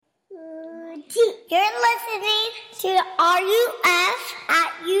You're listening to the RUF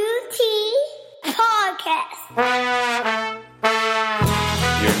at UT podcast.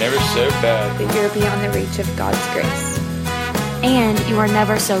 You're never so bad that you're beyond the reach of God's grace. And you are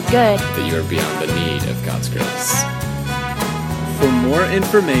never so good that you are beyond the need of God's grace. For more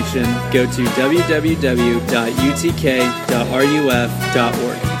information, go to www.utk.ruf.org.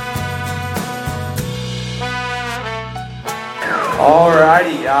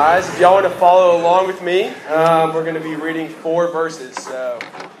 Alrighty, guys. If y'all want to follow along with me, we're going to be reading 4 verses, so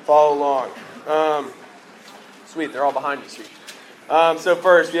follow along. Sweet, they're all behind you, sweet. So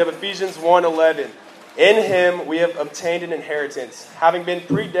first, we have Ephesians 1:11. In him we have obtained an inheritance, having been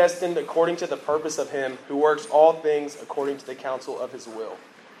predestined according to the purpose of him who works all things according to the counsel of his will.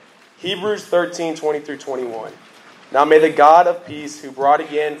 Hebrews 13:20-21. Now may the God of peace, who brought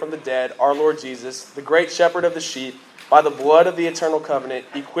again from the dead our Lord Jesus, the great shepherd of the sheep, by the blood of the eternal covenant,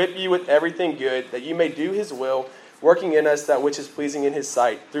 equip you with everything good, that you may do his will, working in us that which is pleasing in his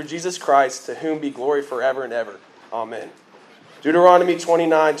sight, through Jesus Christ, to whom be glory forever and ever. Amen. Deuteronomy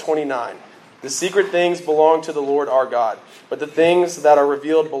 29:29. The secret things belong to the Lord our God, but the things that are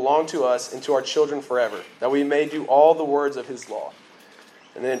revealed belong to us and to our children forever, that we may do all the words of his law.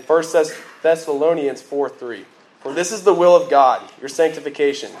 And then 1 Thessalonians 4:3. For this is the will of God, your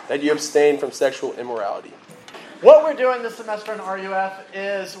sanctification, that you abstain from sexual immorality. What we're doing this semester in RUF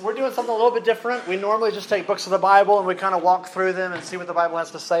is we're doing something a little bit different. We normally just take books of the Bible and we kind of walk through them and see what the Bible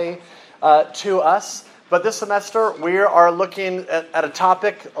has to say to us. But this semester, we are looking at a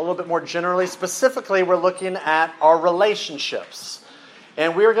topic a little bit more generally. Specifically, we're looking at our relationships.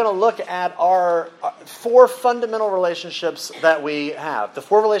 And we're going to look at our 4 fundamental relationships that we have. The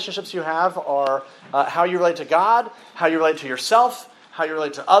 4 relationships you have are how you relate to God, how you relate to yourself, how you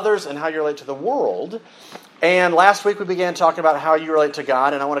relate to others, and how you relate to the world. And last week we began talking about how you relate to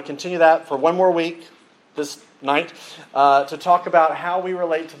God, and I want to continue that for one more week this night to talk about how we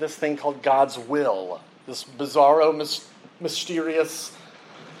relate to this thing called God's will. This bizarro, mysterious,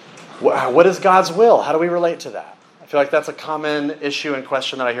 what is God's will? How do we relate to that? I feel like that's a common issue and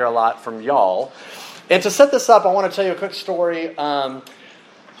question that I hear a lot from y'all. And to set this up, I want to tell you a quick story. I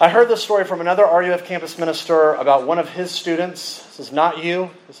heard this story from another RUF campus minister about one of his students. This is not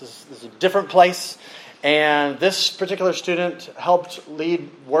you. This is a different place. And this particular student helped lead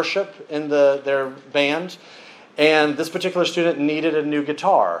worship in their band. And this particular student needed a new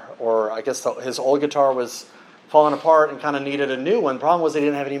guitar, or I guess his old guitar was falling apart and kind of needed a new one. The problem was he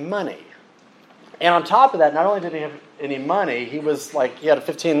didn't have any money. And on top of that, not only did he have any money, he had a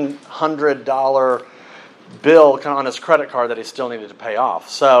 $1,500 bill kind of on his credit card that he still needed to pay off.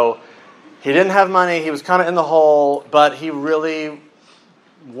 So he didn't have money, he was kind of in the hole, but he really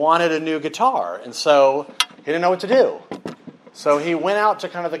wanted a new guitar. And so he didn't know what to do. So he went out to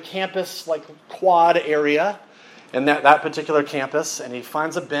kind of the campus quad area in that particular campus, and he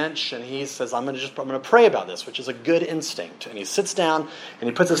finds a bench, and he says, I'm going to pray about this, which is a good instinct. And he sits down, and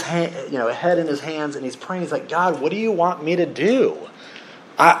he puts his head in his hands, and he's praying. He's like, God, what do you want me to do?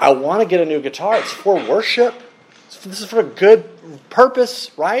 I want to get a new guitar. It's for worship. This is for a good purpose,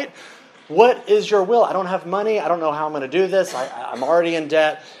 right? What is your will? I don't have money. I don't know how I'm going to do this. I'm already in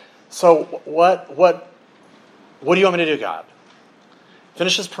debt. So what do you want me to do, God?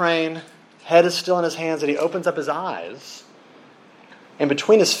 Finishes praying. Head is still in his hands, and he opens up his eyes. And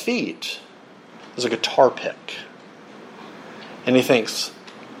between his feet, there's a guitar pick. And he thinks,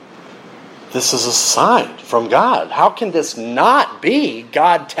 this is a sign from God. How can this not be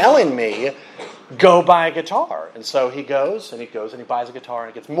God telling me, go buy a guitar? And so he goes and he buys a guitar,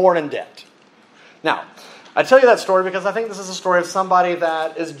 and he gets more in debt. Now, I tell you that story because I think this is a story of somebody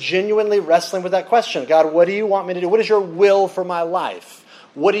that is genuinely wrestling with that question. God, what do you want me to do? What is your will for my life?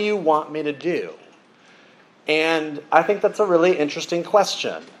 What do you want me to do? And I think that's a really interesting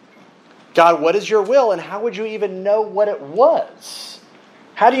question. God, what is your will, and how would you even know what it was?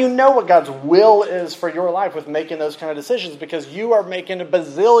 How do you know what God's will is for your life with making those kind of decisions? Because you are making a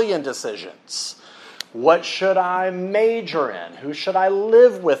bazillion decisions. What should I major in? Who should I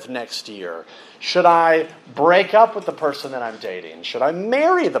live with next year? Should I break up with the person that I'm dating? Should I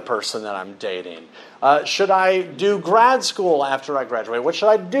marry the person that I'm dating? Should I do grad school after I graduate? What should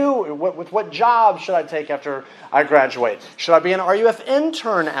I do? What job should I take after I graduate? Should I be an RUF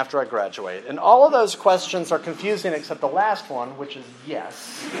intern after I graduate? And all of those questions are confusing except the last one, which is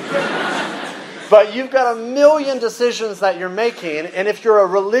yes. But you've got a million decisions that you're making, and if you're a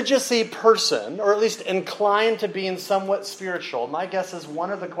religious-y person, or at least inclined to being somewhat spiritual, my guess is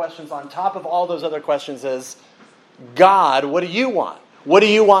one of the questions on top of all those other questions is, God, what do you want? What do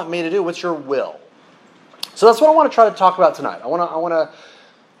you want me to do? What's your will? So that's what I want to try to talk about tonight. I want to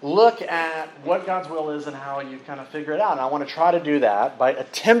look at what God's will is and how you kind of figure it out. And I want to try to do that by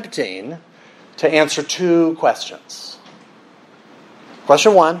attempting to answer two questions.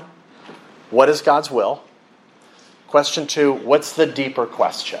 Question one, what is God's will? Question two, what's the deeper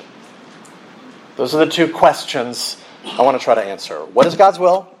question? Those are the two questions I want to try to answer. What is God's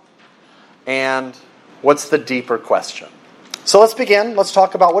will? And what's the deeper question? So let's begin. Let's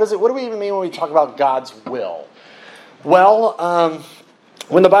talk about what do we even mean when we talk about God's will? Well,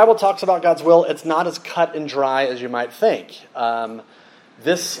 when the Bible talks about God's will, it's not as cut and dry as you might think.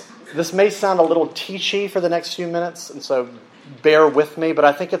 This may sound a little teachy for the next few minutes, and so bear with me, but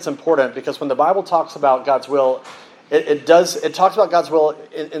I think it's important because when the Bible talks about God's will, it talks about God's will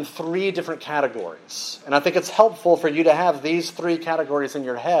in three different categories. And I think it's helpful for you to have these three categories in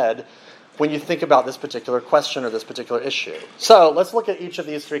your head when you think about this particular question or this particular issue. So let's look at each of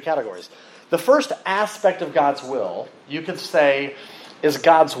these three categories. The first aspect of God's will, you could say, is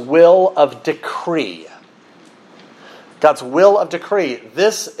God's will of decree. God's will of decree.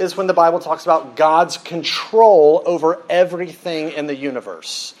 This is when the Bible talks about God's control over everything in the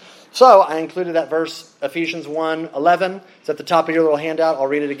universe. So I included that verse, Ephesians 1:11. It's at the top of your little handout. I'll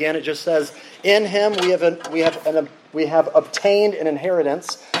read it again. It just says, "In Him we have obtained an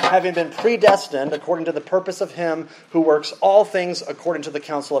inheritance, having been predestined according to the purpose of Him who works all things according to the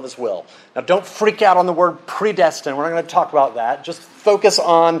counsel of His will." Now, don't freak out on the word predestined. We're not going to talk about that. Just focus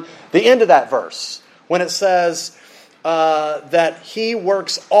on the end of that verse when it says that He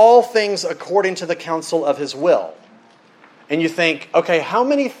works all things according to the counsel of His will. And you think, okay, how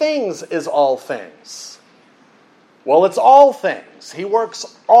many things is all things? Well, it's all things. He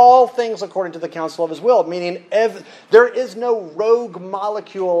works all things according to the counsel of His will, meaning there is no rogue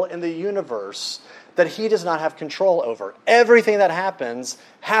molecule in the universe that He does not have control over. Everything that happens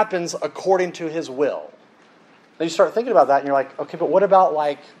according to His will. Then you start thinking about that and you're like, okay, but what about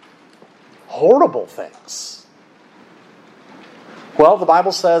like horrible things? Well, the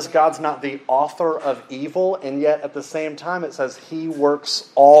Bible says God's not the author of evil, and yet at the same time it says He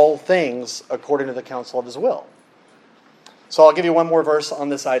works all things according to the counsel of His will. So I'll give you one more verse on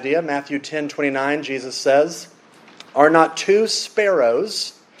this idea. Matthew 10:29, Jesus says, "Are not 2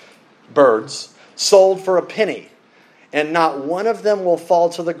 sparrows, birds, sold for a penny, and not one of them will fall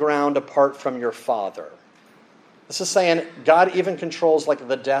to the ground apart from your Father?" This is saying God even controls like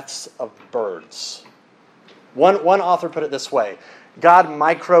the deaths of birds. One author put it this way: God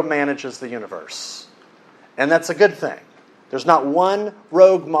micromanages the universe. And that's a good thing. There's not one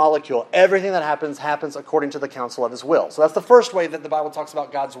rogue molecule. Everything that happens according to the counsel of His will. So that's the first way that the Bible talks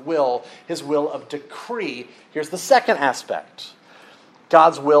about God's will, His will of decree. Here's the second aspect: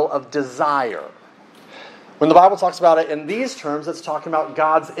 God's will of desire. When the Bible talks about it in these terms, it's talking about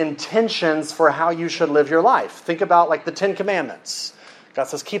God's intentions for how you should live your life. Think about like the 10 Commandments. God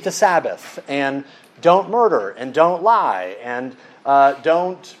says, keep the Sabbath, and don't murder, and don't lie, and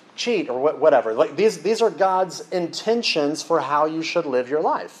don't cheat, or whatever. Like these are God's intentions for how you should live your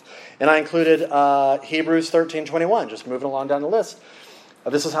life. And I included Hebrews 13:21, just moving along down the list.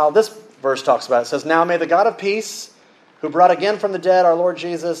 This is how this verse talks about it. It says, "Now may the God of peace, who brought again from the dead our Lord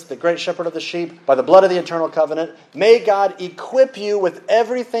Jesus, the great shepherd of the sheep, by the blood of the eternal covenant, may God equip you with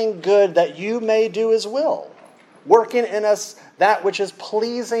everything good that you may do His will, working in us that which is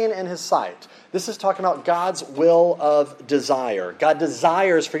pleasing in His sight." This is talking about God's will of desire. God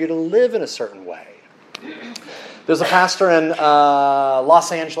desires for you to live in a certain way. There's a pastor in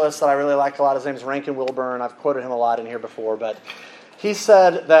Los Angeles that I really like a lot. His name is Rankin Wilburn. I've quoted him a lot in here before, but he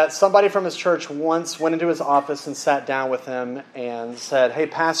said that somebody from his church once went into his office and sat down with him and said, "Hey,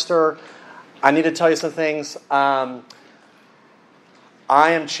 pastor, I need to tell you some things. I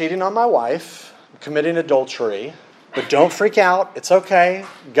am cheating on my wife, committing adultery. But don't freak out. It's okay.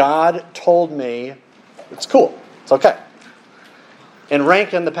 God told me it's cool. It's okay." And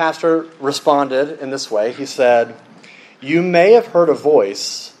Rankin, the pastor, responded in this way. He said, "You may have heard a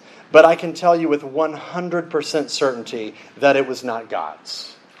voice, but I can tell you with 100% certainty that it was not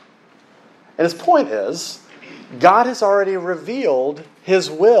God's." And his point is, God has already revealed His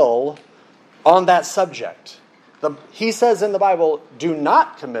will on that subject. He says in the Bible, do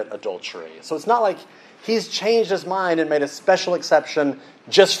not commit adultery. So it's not like He's changed His mind and made a special exception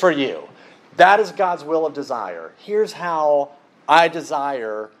just for you. That is God's will of desire. Here's how I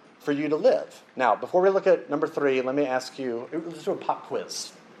desire for you to live. Now, before we look at number 3, let me ask you, let's do a pop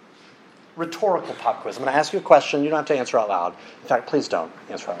quiz. Rhetorical pop quiz. I'm going to ask you a question. You don't have to answer out loud. In fact, please don't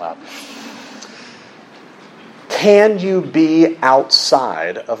answer out loud. Can you be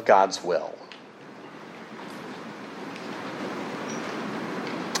outside of God's will?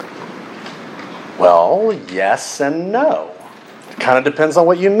 Well, yes and no. Kind of depends on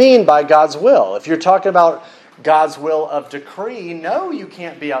what you mean by God's will. If you're talking about God's will of decree, no, you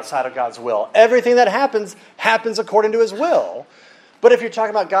can't be outside of God's will. Everything that happens according to His will. But if you're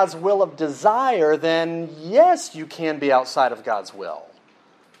talking about God's will of desire, then yes, you can be outside of God's will.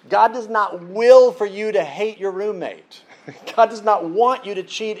 God does not will for you to hate your roommate. God does not want you to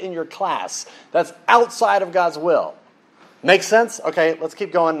cheat in your class. That's outside of God's will. Make sense? Okay, let's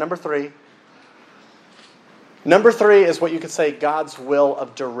keep going. Number 3. Number 3 is what you could say God's will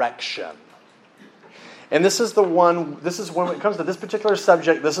of direction. And this is when it comes to this particular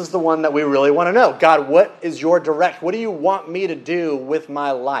subject, this is the one that we really want to know. God, what is your what do you want me to do with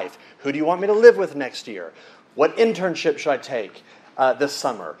my life? Who do you want me to live with next year? What internship should I take this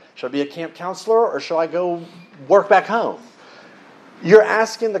summer? Should I be a camp counselor or should I go work back home? You're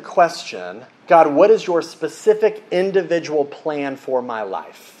asking the question, God, what is your specific individual plan for my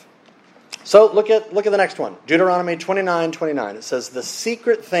life? So look at the next one. Deuteronomy 29:29. It says, the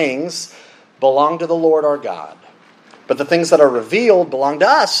secret things belong to the Lord our God, but the things that are revealed belong to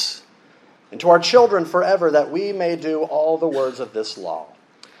us and to our children forever, that we may do all the words of this law.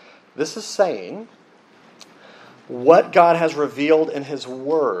 This is saying what God has revealed in His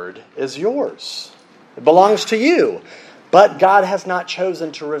Word is yours. It belongs to you. But God has not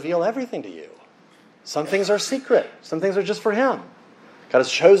chosen to reveal everything to you. Some things are secret. Some things are just for Him. God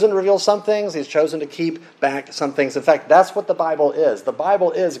has chosen to reveal some things. He's chosen to keep back some things. In fact, that's what the Bible is. The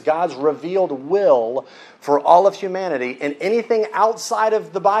Bible is God's revealed will for all of humanity. And anything outside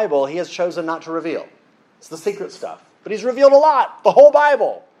of the Bible, He has chosen not to reveal. It's the secret stuff. But He's revealed a lot. The whole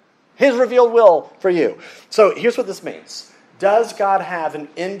Bible. His revealed will for you. So here's what this means. Does God have an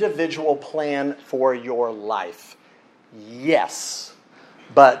individual plan for your life? Yes.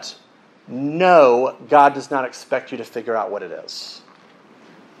 But no, God does not expect you to figure out what it is.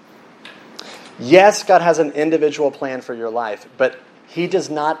 Yes, God has an individual plan for your life, but He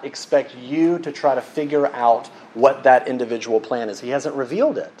does not expect you to try to figure out what that individual plan is. He hasn't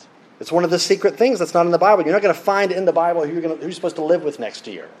revealed it. It's one of the secret things that's not in the Bible. You're not going to find in the Bible who you're supposed to live with next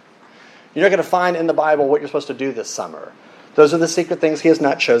year. You're not going to find in the Bible what you're supposed to do this summer. Those are the secret things He has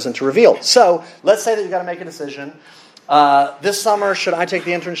not chosen to reveal. So, let's say that you've got to make a decision. This summer, should I take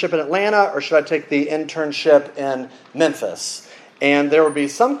the internship in Atlanta or should I take the internship in Memphis? And there would be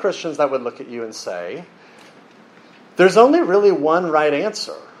some Christians that would look at you and say, there's only really one right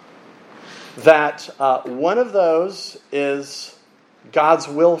answer. That one of those is God's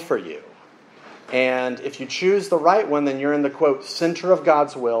will for you. And if you choose the right one, then you're in the, quote, center of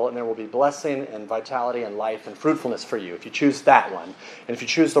God's will, and there will be blessing and vitality and life and fruitfulness for you if you choose that one. And if you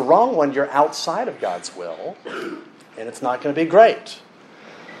choose the wrong one, you're outside of God's will, and it's not going to be great.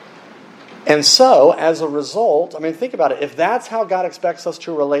 And so, as a result, I mean, think about it. If that's how God expects us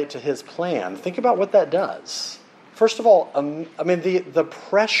to relate to His plan, think about what that does. First of all, I mean, the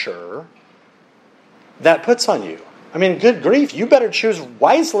pressure that puts on you. I mean, good grief, you better choose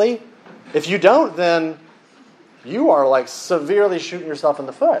wisely. If you don't, then you are like severely shooting yourself in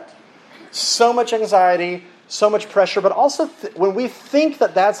the foot. So much anxiety, so much pressure, but also when we think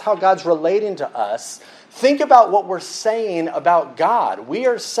that that's how God's relating to us, think about what we're saying about God. We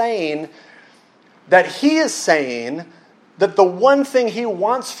are saying that He is saying that the one thing He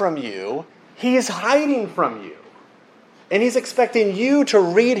wants from you, He is hiding from you. And He's expecting you to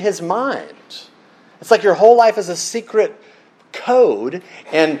read His mind. It's like your whole life is a secret code,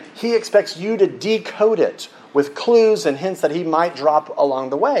 and He expects you to decode it with clues and hints that He might drop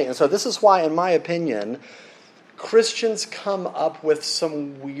along the way. And so this is why, in my opinion, Christians come up with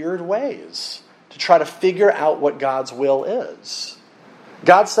some weird ways to try to figure out what God's will is.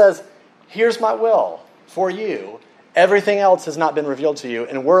 God says, here's my will for you. Everything else has not been revealed to you.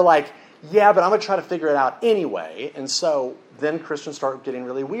 And we're like, yeah, but I'm going to try to figure it out anyway. And so then Christians start getting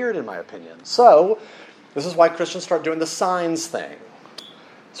really weird, in my opinion. So this is why Christians start doing the signs thing.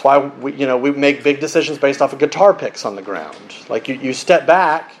 That's why we make big decisions based off of guitar picks on the ground. Like you step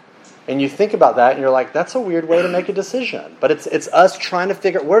back and you think about that and you're like, that's a weird way to make a decision. But it's us trying to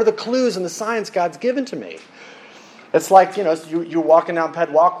figure out what are the clues and the signs God's given to me. It's like, you're walking down Ped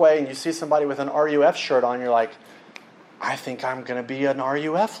Walkway and you see somebody with an RUF shirt on, you're like, I think I'm going to be an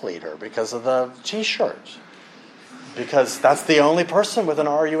RUF leader because of the t-shirt. Because that's the only person with an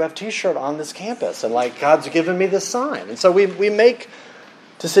RUF t-shirt on this campus. And like, God's given me this sign. And so we make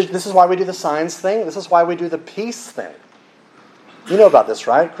decisions. This is why we do the signs thing. This is why we do the peace thing. You know about this,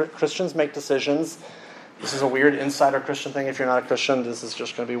 right? Christians make decisions. This is a weird insider Christian thing. If you're not a Christian, this is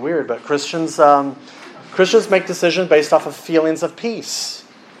just going to be weird. But Christians make decisions based off of feelings of peace.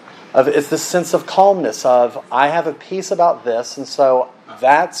 It's this sense of calmness of, I have a peace about this, and so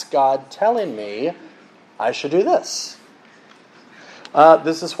that's God telling me I should do this.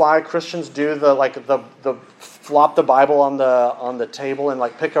 This is why Christians do the flop the Bible on the table and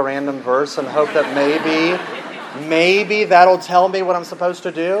like pick a random verse and hope that maybe that'll tell me what I'm supposed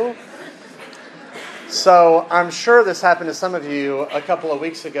to do. So I'm sure this happened to some of you a couple of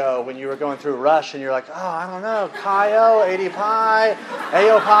weeks ago when you were going through Rush and you're like, oh, I don't know, Chi-O, 80 pi,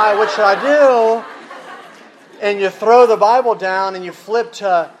 AO pi, what should I do? And you throw the Bible down and you flip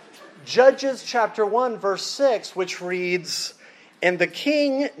to Judges chapter 1, verse 6, which reads, "And the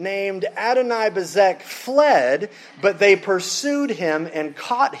king named Adonai-Bezek fled, but they pursued him and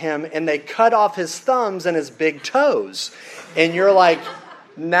caught him, and they cut off his thumbs and his big toes." And you're like,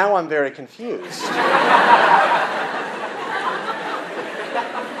 now I'm very confused.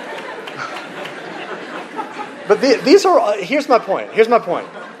 But here's my point.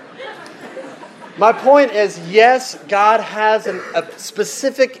 My point is, yes, God has a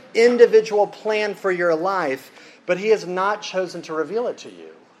specific individual plan for your life, but He has not chosen to reveal it to you.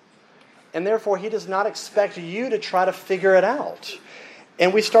 And therefore, He does not expect you to try to figure it out.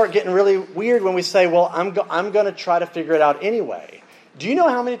 And we start getting really weird when we say, well, I'm going to try to figure it out anyway. Do you know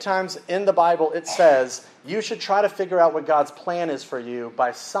how many times in the Bible it says you should try to figure out what God's plan is for you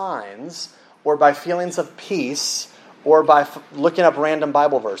by signs or by feelings of peace or by looking up random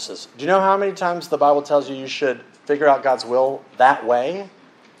Bible verses? Do you know how many times the Bible tells you should figure out God's will that way?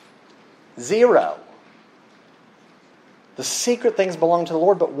 0. The secret things belong to the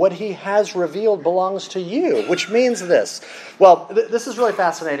Lord, but what He has revealed belongs to you, which means this. Well, this is really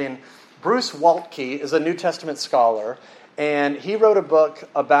fascinating. Bruce Waltke is a New Testament scholar, and he wrote a book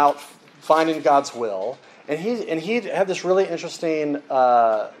about finding God's will. And he had this really interesting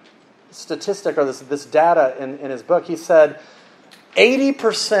statistic, or this data in his book. He said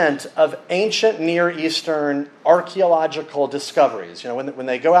 80% of ancient Near Eastern archaeological discoveries, when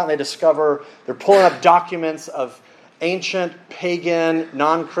they go out and they discover, they're pulling up documents of ancient, pagan,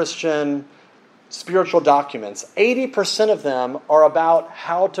 non-Christian spiritual documents, 80% of them are about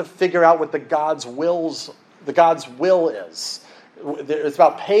how to figure out what the God's will is. It's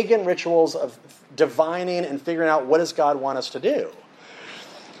about pagan rituals of divining and figuring out what does God want us to do.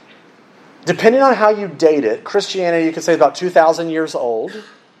 Depending on how you date it, Christianity, you could say, is about 2,000 years old.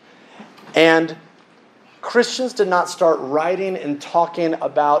 And Christians did not start writing and talking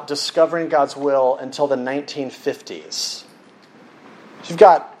about discovering God's will until the 1950s. So you've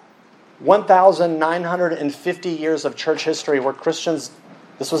got 1,950 years of church history where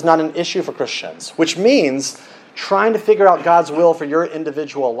this was not an issue for Christians, which means trying to figure out God's will for your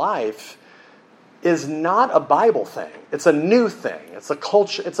individual life is not a Bible thing. It's a new thing. It's a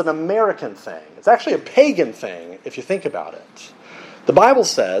culture. It's an American thing. It's actually a pagan thing if you think about it. The Bible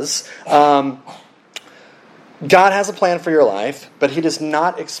says God has a plan for your life, but He does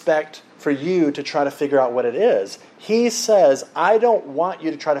not expect for you to try to figure out what it is. He says, I don't want you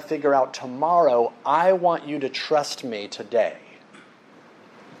to try to figure out tomorrow. I want you to trust me today.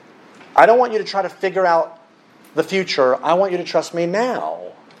 I don't want you to try to figure out the future. I want you to trust me now.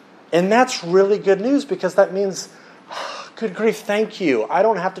 And that's really good news, because that means, good grief, thank you. I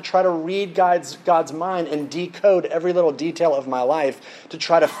don't have to try to read God's mind and decode every little detail of my life to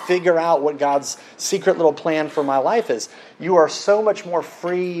try to figure out what God's secret little plan for my life is. You are so much more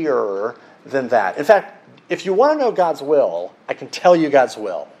freer than that. In fact, if you want to know God's will, I can tell you God's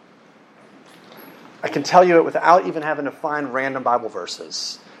will. I can tell you it without even having to find random Bible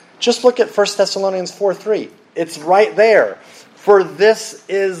verses. Just look at 1 Thessalonians 4:3. It's right there. For this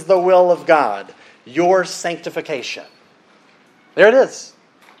is the will of God, your sanctification. There it is.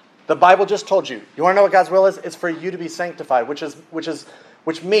 The Bible just told you. You want to know what God's will is? It's for you to be sanctified, which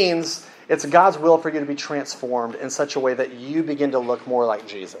means it's God's will for you to be transformed in such a way that you begin to look more like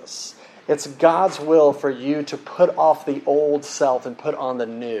Jesus. It's God's will for you to put off the old self and put on the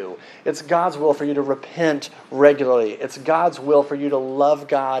new. It's God's will for you to repent regularly. It's God's will for you to love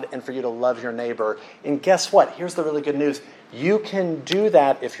God and for you to love your neighbor. And guess what? Here's the really good news. You can do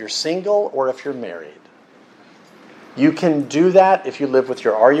that if you're single or if you're married. You can do that if you live with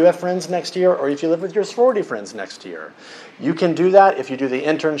your RUF friends next year or if you live with your sorority friends next year. You can do that if you do the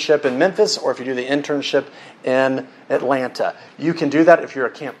internship in Memphis or if you do the internship in Atlanta. You can do that if you're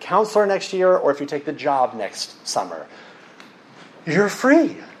a camp counselor next year or if you take the job next summer. You're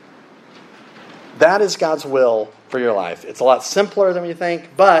free. That is God's will for your life. It's a lot simpler than you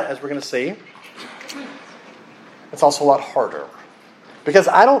think, but as we're going to see, it's also a lot harder. Because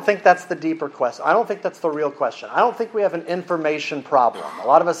I don't think that's the deeper question. I don't think that's the real question. I don't think we have an information problem. A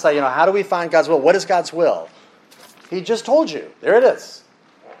lot of us say, how do we find God's will? What is God's will? He just told you. There it is.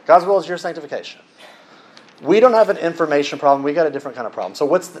 God's will is your sanctification. We don't have an information problem. We got a different kind of problem. So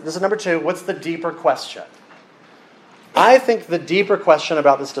this is number 2. What's the deeper question? I think the deeper question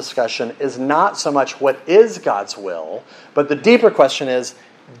about this discussion is not so much what is God's will, but the deeper question is,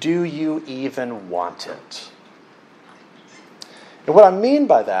 do you even want it? And what I mean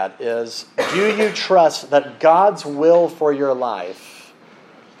by that is, do you trust that God's will for your life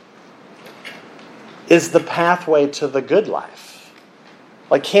is the pathway to the good life?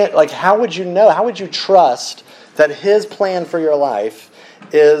 How would you know? How would you trust that His plan for your life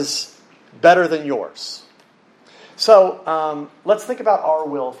is better than yours? So let's think about our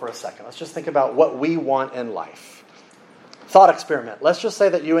will for a second. Let's just think about what we want in life. Thought experiment. Let's just say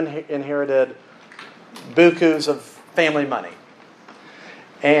that you inherited bukus of family money.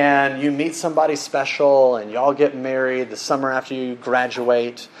 And you meet somebody special and y'all get married the summer after you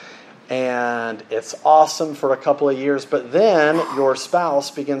graduate. And it's awesome for a couple of years. But then your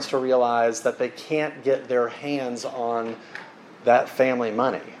spouse begins to realize that they can't get their hands on that family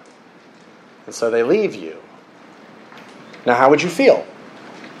money. And so they leave you. Now, how would you feel?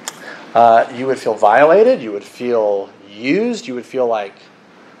 You would feel violated. You would feel used. You would feel like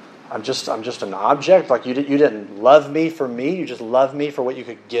I'm just an object. Like you didn't love me for me. You just loved me for what you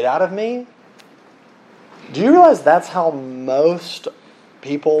could get out of me. Do you realize that's how most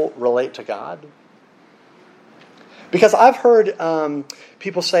people relate to God? Because I've heard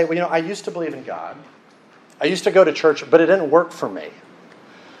people say, well, I used to believe in God. I used to go to church, but it didn't work for me.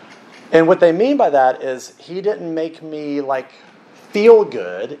 And what they mean by that is He didn't make me feel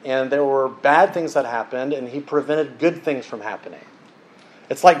good, and there were bad things that happened, and He prevented good things from happening.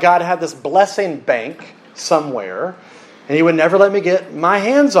 It's like God had this blessing bank somewhere, and He would never let me get my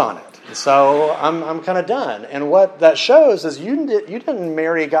hands on it. So I'm kind of done. And what that shows is you didn't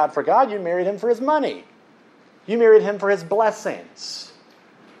marry God for God, you married Him for His money. You married Him for His blessings.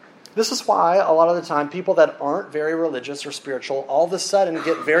 This is why a lot of the time people that aren't very religious or spiritual all of a sudden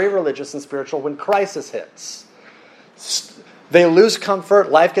get very religious and spiritual when crisis hits. They lose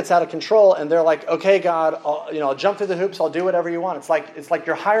comfort, life gets out of control, and they're like, okay, God, I'll jump through the hoops, I'll do whatever you want. It's like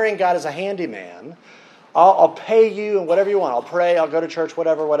you're hiring God as a handyman. I'll pay you and whatever you want. I'll pray, I'll go to church,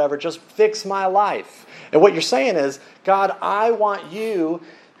 whatever. Just fix my life. And what you're saying is, God, I want you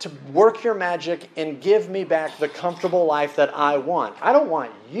to work your magic and give me back the comfortable life that I want. I don't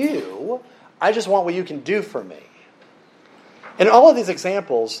want you. I just want what you can do for me. In all of these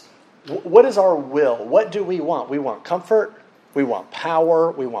examples, what is our will? What do we want? We want comfort. We want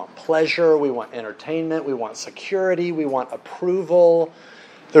power. We want pleasure. We want entertainment. We want security. We want approval.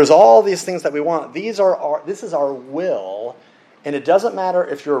 There's all these things that we want. This is our will. And it doesn't matter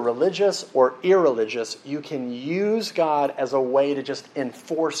if you're religious or irreligious, you can use God as a way to just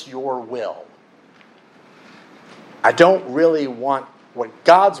enforce your will. I don't really want what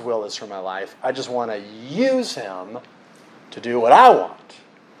God's will is for my life. I just want to use Him to do what I want.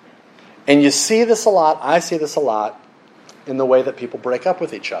 And you see this a lot, I see this a lot, in the way that people break up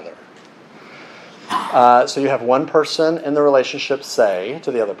with each other. So you have one person in the relationship say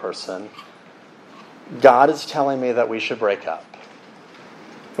to the other person, God is telling me that we should break up.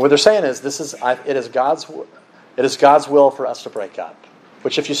 And what they're saying is, it is God's will for us to break up.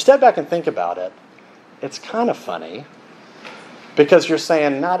 Which, if you step back and think about it, it's kind of funny. Because you're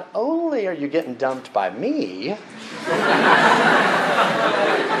saying, not only are you getting dumped by me,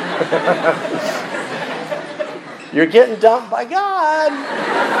 you're getting dumped by God.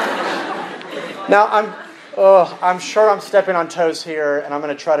 Now, I'm sure I'm stepping on toes here, and I'm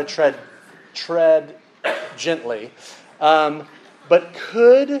going to try to tread gently. But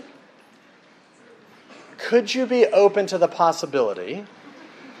could you be open to the possibility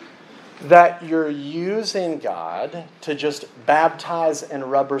that you're using God to just baptize and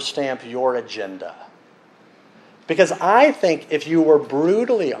rubber stamp your agenda? Because I think if you were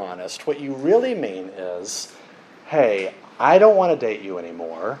brutally honest, what you really mean is, hey, I don't want to date you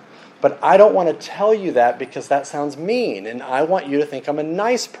anymore, but I don't want to tell you that because that sounds mean, and I want you to think I'm a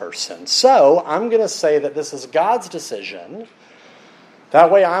nice person. So I'm going to say that this is God's decision. That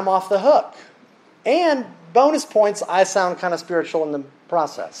way I'm off the hook. And bonus points, I sound kind of spiritual in the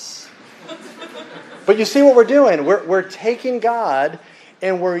process. But you see what we're doing? We're taking God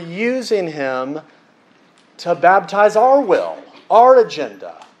and we're using Him to baptize our will, our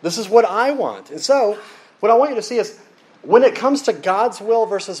agenda. This is what I want. And so, what I want you to see is, when it comes to God's will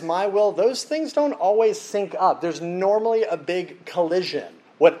versus my will, those things don't always sync up. There's normally a big collision.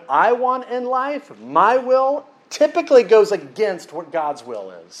 What I want in life, my will, typically goes against what God's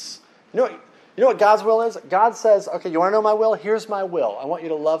will is. You know what God's will is? God says, okay, you want to know my will? Here's my will. I want you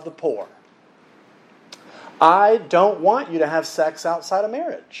to love the poor. I don't want you to have sex outside of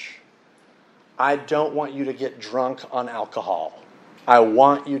marriage. I don't want you to get drunk on alcohol. I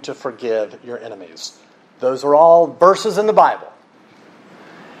want you to forgive your enemies. Those are all verses in the Bible.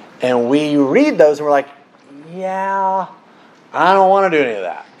 And we read those and we're like, yeah, I don't want to do any of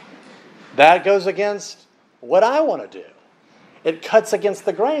that. That goes against what I want to do. It cuts against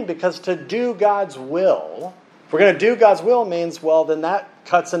the grain, because to do God's will, if we're going to do God's will means, well, then that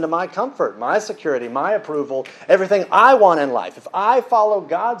cuts into my comfort, my security, my approval, everything I want in life. If I follow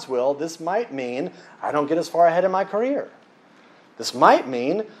God's will, this might mean I don't get as far ahead in my career. This might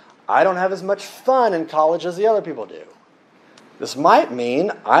mean I don't have as much fun in college as the other people do. This might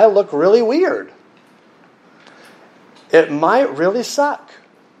mean I look really weird. It might really suck.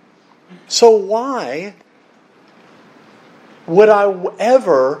 So why would I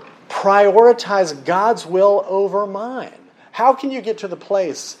ever prioritize God's will over mine? How can you get to the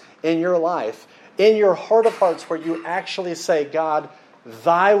place in your life, in your heart of hearts, where you actually say, God,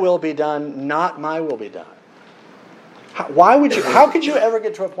 thy will be done, not my will be done? How could you ever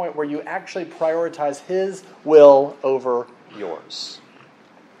get to a point where you actually prioritize his will over yours?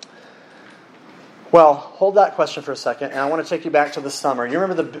 Well, hold that question for a second, and I want to take you back to the summer. You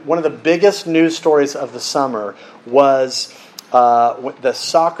remember one of the biggest news stories of the summer was the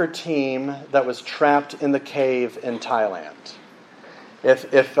soccer team that was trapped in the cave in Thailand.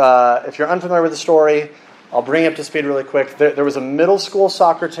 If you're unfamiliar with the story, I'll bring you up to speed really quick. There was a middle school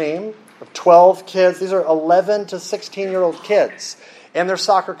soccer team of 12 kids. These are 11 to 16-year-old kids. And their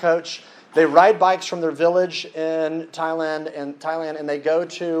soccer coach. They ride bikes from their village in Thailand, and they go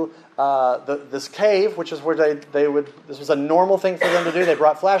to this cave, which is where they would. This was a normal thing for them to do. They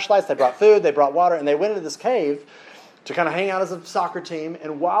brought flashlights, they brought food, they brought water, and they went into this cave to kind of hang out as a soccer team.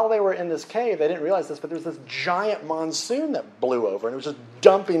 And while they were in this cave, they didn't realize this, but there was this giant monsoon that blew over, and it was just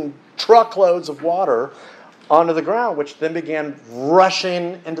dumping truckloads of water onto the ground, which then began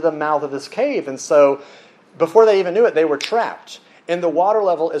rushing into the mouth of this cave. And so before they even knew it, they were trapped. And the water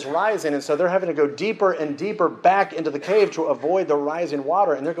level is rising, and so they're having to go deeper and deeper back into the cave to avoid the rising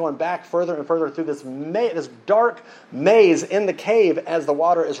water. And they're going back further and further through this dark maze in the cave as the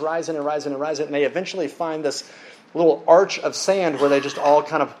water is rising and rising and rising. And they eventually find this little arch of sand where they just all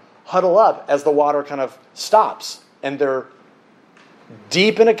kind of huddle up as the water kind of stops. And they're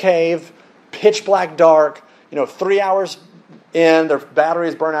deep in a cave, pitch black dark, 3 hours in, their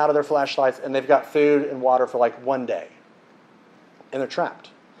batteries burn out of their flashlights, and they've got food and water for like one day. And they're trapped.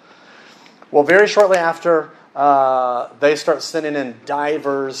 Well, very shortly after, they start sending in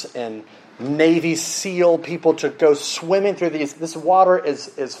divers and Navy SEAL people to go swimming through these. This water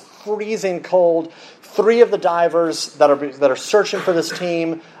is freezing cold. 3 of the divers that are searching for this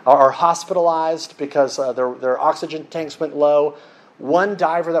team are hospitalized because their oxygen tanks went low. 1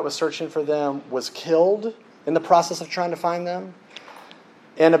 diver that was searching for them was killed in the process of trying to find them.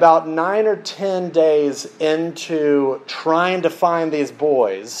 And about 9 or 10 days into trying to find these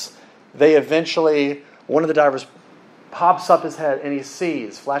boys, they eventually, one of the divers pops up his head and he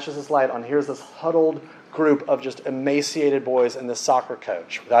flashes his light on, here's this huddled group of just emaciated boys and this soccer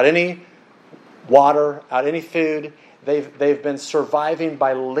coach. Without any water, without any food, they've been surviving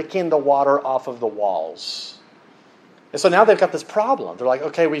by licking the water off of the walls. And so now they've got this problem. They're like,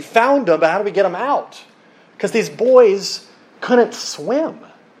 okay, we found them, but how do we get them out? Because these boys couldn't swim.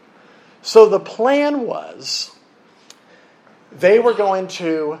 So the plan was they were going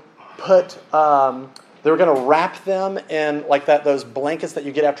to wrap them in like those blankets that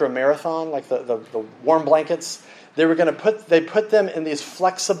you get after a marathon, like the warm blankets. They put them in these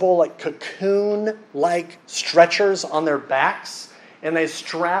flexible, like cocoon-like stretchers on their backs, and they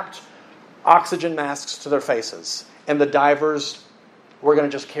strapped oxygen masks to their faces. And the divers were going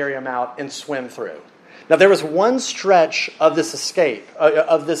to just carry them out and swim through. Now, there was one stretch of this escape,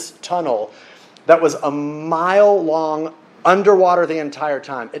 of this tunnel, that was a mile long, underwater the entire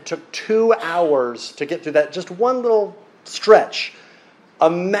time. It took 2 hours to get through that, just one little stretch.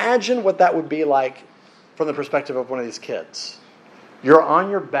 Imagine what that would be like from the perspective of one of these kids. You're on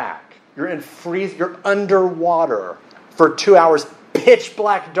your back. You're underwater for 2 hours, pitch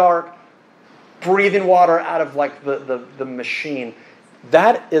black dark, breathing water out of like the machine.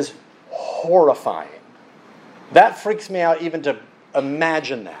 That is horrifying. That freaks me out even to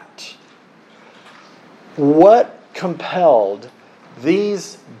imagine that. What compelled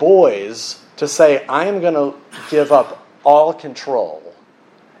these boys to say, I am going to give up all control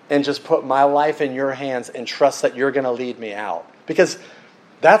and just put my life in your hands and trust that you're going to lead me out? Because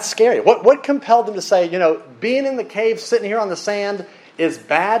that's scary. What compelled them to say, being in the cave, sitting here on the sand is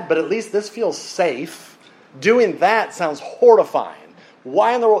bad, but at least this feels safe. Doing that sounds horrifying.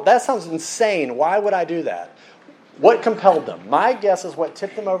 Why in the world? That sounds insane. Why would I do that? What compelled them? My guess is what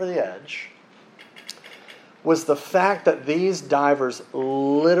tipped them over the edge was the fact that these divers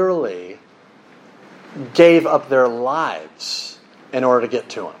literally gave up their lives in order to get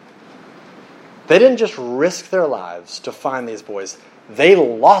to him. They didn't just risk their lives to find these boys. They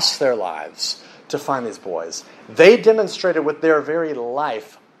lost their lives to find these boys. They demonstrated with their very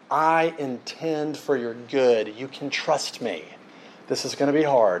life, I intend for your good. You can trust me. This is going to be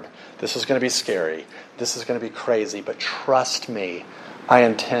hard. This is going to be scary. This is going to be crazy. But trust me, I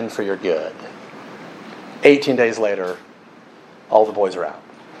intend for your good. 18 days later, all the boys are out.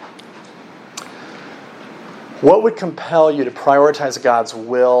 What would compel you to prioritize God's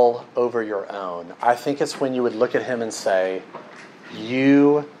will over your own? I think it's when you would look at him and say,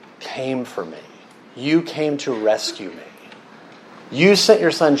 you came for me. You came to rescue me. You sent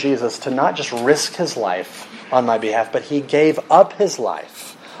your son Jesus to not just risk his life on my behalf, but he gave up his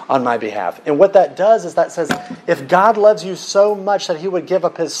life on my behalf. And what that does is that says, if God loves you so much that he would give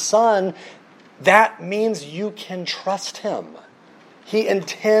up his son, that means you can trust him. He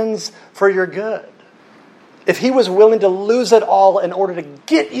intends for your good. If he was willing to lose it all in order to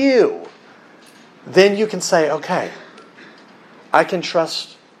get you, then you can say, okay, I can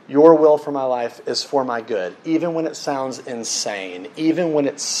trust your will for my life is for my good, even when it sounds insane, even when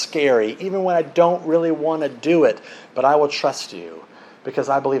it's scary, even when I don't really want to do it, but I will trust you because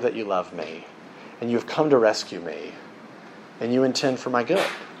I believe that you love me and you've come to rescue me and you intend for my good.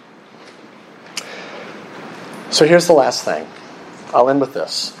 So here's the last thing. I'll end with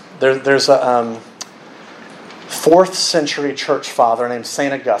this. There's a 4th century church father named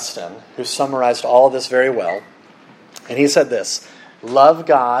St. Augustine who summarized all of this very well. And he said this, love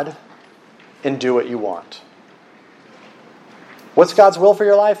God and do what you want. What's God's will for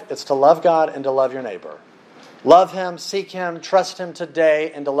your life? It's to love God and to love your neighbor. Love him, seek him, trust him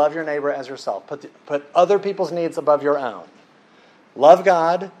today, and to love your neighbor as yourself. Put other people's needs above your own. Love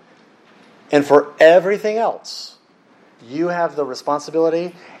God, and for everything else, you have the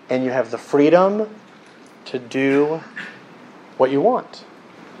responsibility and you have the freedom to do what you want.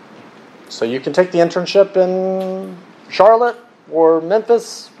 So you can take the internship in Charlotte or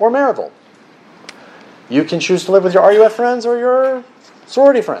Memphis or Maryville. You can choose to live with your RUF friends or your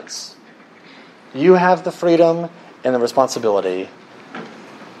sorority friends. You have the freedom and the responsibility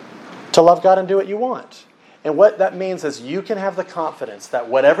to love God and do what you want. And what that means is you can have the confidence that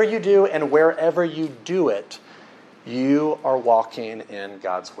whatever you do and wherever you do it, you are walking in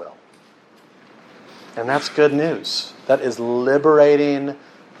God's will. And that's good news. That is liberating,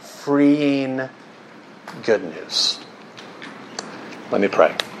 freeing good news. Let me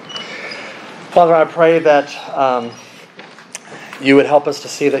pray. Father, I pray that you would help us to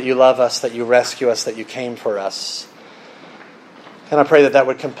see that you love us, that you rescue us, that you came for us. And I pray that that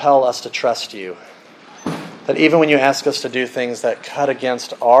would compel us to trust you. That even when you ask us to do things that cut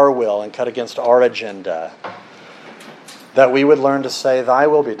against our will and cut against our agenda, that we would learn to say, thy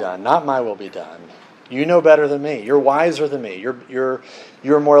will be done, not my will be done. You know better than me. You're wiser than me.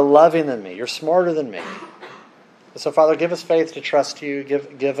 You're more loving than me. You're smarter than me. So, Father, give us faith to trust you.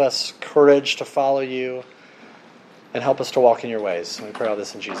 Give us courage to follow you. And help us to walk in your ways. And we pray all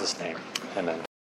this in Jesus' name. Amen.